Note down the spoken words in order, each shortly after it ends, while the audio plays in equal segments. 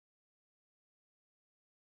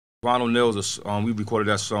Ronald Nils, we recorded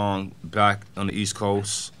that song back on the East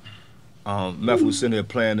Coast. Meth was sitting there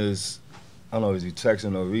playing his, I don't know, is he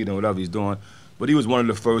texting or reading, whatever he's doing. But he was one of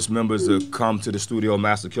the first members to come to the studio.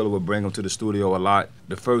 Master Killer would bring him to the studio a lot.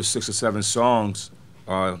 The first 6 or 7 songs,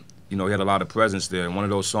 he had a lot of presence there. And one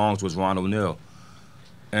of those songs was Ronald Nil.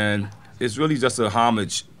 And it's really just a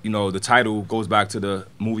homage. The title goes back to the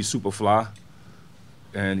movie Superfly.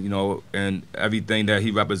 And everything that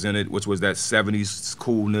he represented, which was that 70s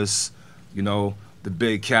coolness, the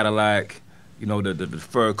big Cadillac, the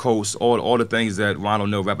fur coats, all the things that Ronald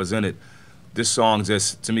Nil represented. This song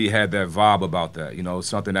just, to me, had that vibe about that,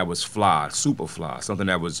 something that was fly, super fly, something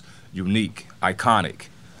that was unique, iconic.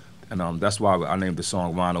 And that's why I named the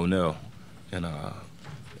song Ronald Nil. And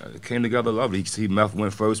it came together lovely. He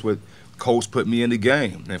went first with Coast Put Me in the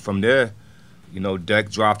Game. And from there, Deck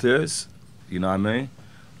dropped his, you know what I mean?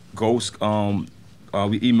 Ghost, we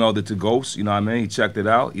emailed it to Ghost, you know what I mean? He checked it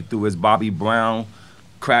out. He threw his Bobby Brown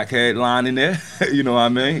crackhead line in there, you know what I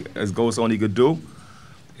mean? As Ghost only could do.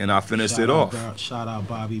 And I finished it off. Shout out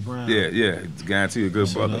Bobby Brown. Yeah, it's guaranteed a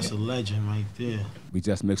good brother. That's a legend right there. We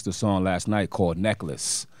just mixed a song last night called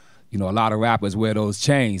Necklace. A lot of rappers wear those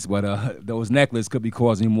chains, but those necklaces could be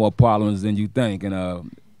causing more problems than you think. And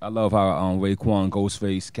I love how Raekwon,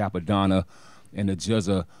 Ghostface, Capadonna, and the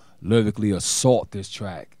Jizza lyrically assault this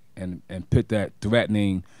track and put that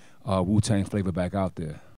threatening Wu-Tang flavor back out there.